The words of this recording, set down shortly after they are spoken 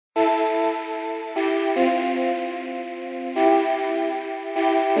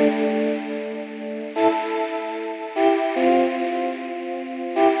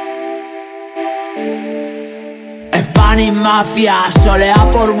Spanish Mafia, solea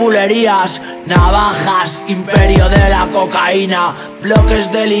por bulerías, navajas, imperio de la cocaína,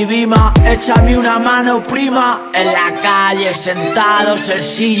 bloques de Libima, échame una mano prima. En la calle, sentados en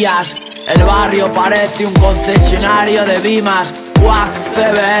sillas, el barrio parece un concesionario de Bimas. Wax,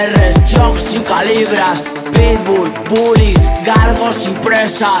 CBRs, jocks y calibras, pitbull, bullies, galgos y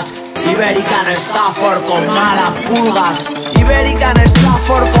presas. Iberican Stafford con malas pulgas, Iberican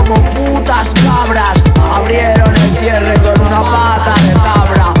Stafford como putas cabras. Abrieron el cierre con una pata de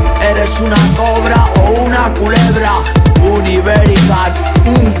cabra. Eres una cobra o una culebra, un Iberican,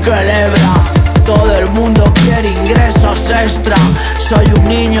 un quelebra. Todo el mundo quiere ingresos extra. Soy un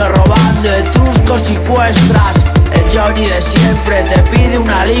niño robando etruscos y cuestras. El Johnny de siempre te pide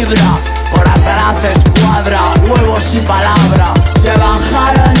una libra. Por atrás escuadra, huevos y palabra. Se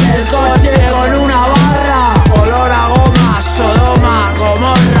bajaron del coche con una barra. Olor a goma, Sodoma,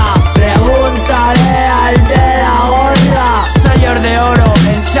 Gomorra. Pregúntale al de la gorra. Sellos de oro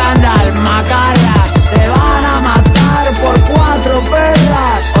en chándal, macarras. Te van a matar por 4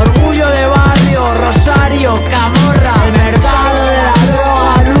 perras. Orgullo de barrio, Rosario, Camorra. El mercado de la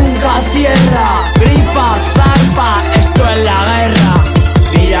droga nunca cierra. Grifa, zarpa, esto es la guerra.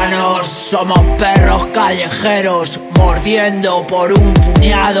 Míranos, somos perros callejeros, mordiendo por un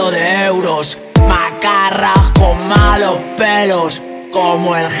puñado de euros. Macarras con malos pelos,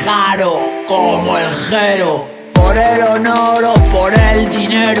 como el jaro, como el jero. Por el honor o por el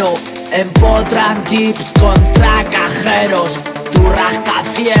dinero, empotran jeeps contra cajeros. Tu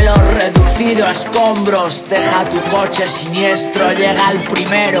rascacielos reducido a escombros, deja tu coche siniestro, llega el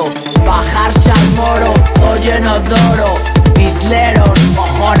primero. Bajarse al moro, o llenos de oro. Isleros,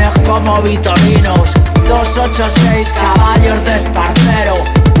 mojones como vitorinos. 286 caballos de esparcero,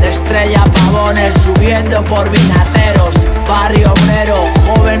 de estrella pavones subiendo por vinateros. Barrio obrero,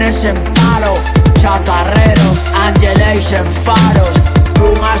 jóvenes en paro, chatarreros, ángeles en faros.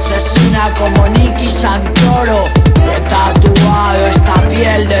 Pluma asesina como Nicky Santoro, de tatuado esta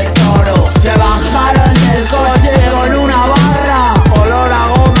piel de toro. Se bajaron del coche con una bala.